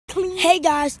Hey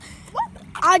guys,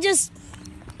 I just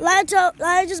made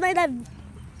that.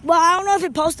 Well, I don't know if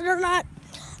it posted or not,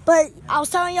 but I was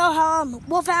telling y'all how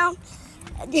Wolfhound.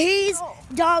 He's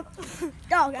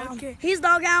Doghound. Okay. He's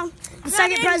Doghound, the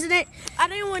second president. I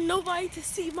didn't want nobody to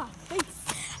see my face.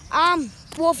 I'm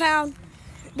Wolfhound,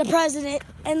 the president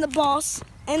and the boss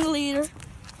and the leader.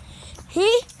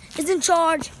 He is in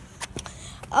charge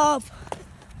of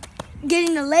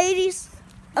getting the ladies,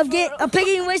 of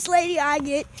picking which lady I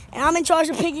get, and I'm in charge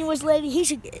of picking which lady he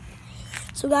should get.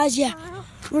 So guys, yeah,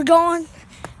 we're going,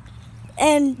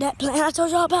 and that plan I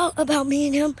told y'all about me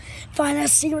and him finding a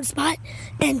secret spot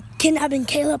and kidnapping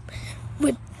Caleb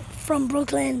from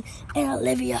Brooklyn and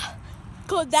Olivia.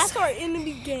 Cause that's our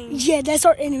enemy game. Yeah, that's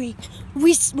our enemy.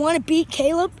 We want to beat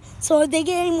Caleb, so if they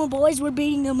get any more boys, we're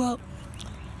beating them up.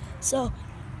 So,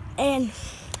 and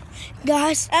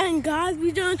guys,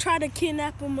 we're gonna try to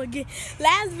kidnap him again.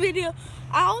 Last video,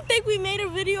 I don't think we made a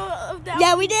video of that.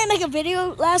 Yeah, we didn't make a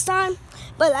video last time,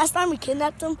 but last time we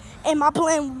kidnapped him, and my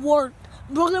plan worked.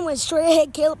 Brooklyn went straight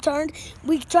ahead, Caleb turned.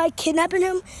 We tried kidnapping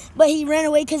him, but he ran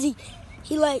away because he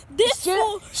This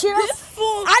fool.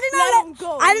 I did not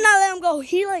let him go.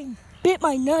 He bit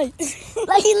my nuts.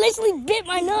 He literally bit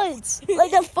my nuts.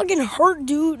 That fucking hurt,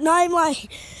 dude. Not even lying.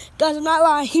 Guys, I'm not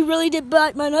lying. He really did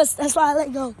bite my nuts. That's why I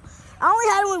let go. I only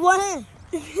had him with one hand,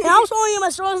 and I was holding him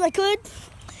as strong as I could.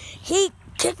 He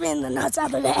kicked me in the nuts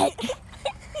after that. It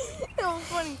was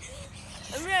funny.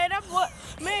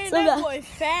 Man, So that boy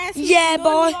fast. Yeah,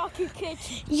 boy. Y'all can catch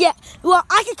him. Yeah, well,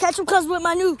 I can catch them because with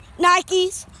my new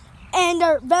Nikes, and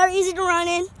they're very easy to run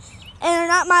in, and they're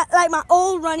not my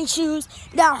old running shoes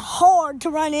that are hard to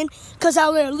run in because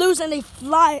how they're loose and they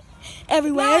fly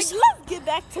everywhere. Now, let's get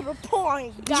back to the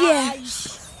point,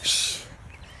 guys. Yeah.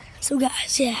 So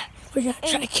guys, yeah, we're gonna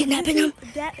try kidnapping him.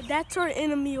 That's our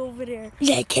enemy over there.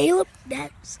 Yeah, Caleb.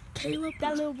 That's Caleb.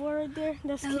 That little boy right there.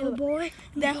 That's That Caleb. little boy.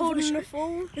 That holding the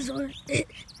phone. Did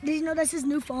you know that's his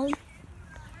new phone?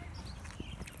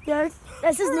 Yeah,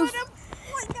 that's his new.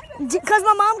 Because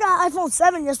my mom got iPhone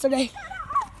 7 yesterday.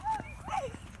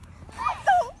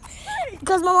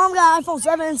 Because my mom got iPhone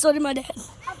 7 and so did my dad.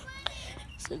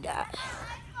 So guys,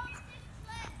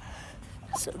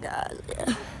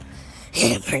 yeah.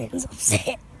 Yeah, Brandon's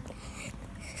upset.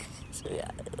 So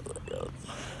guys,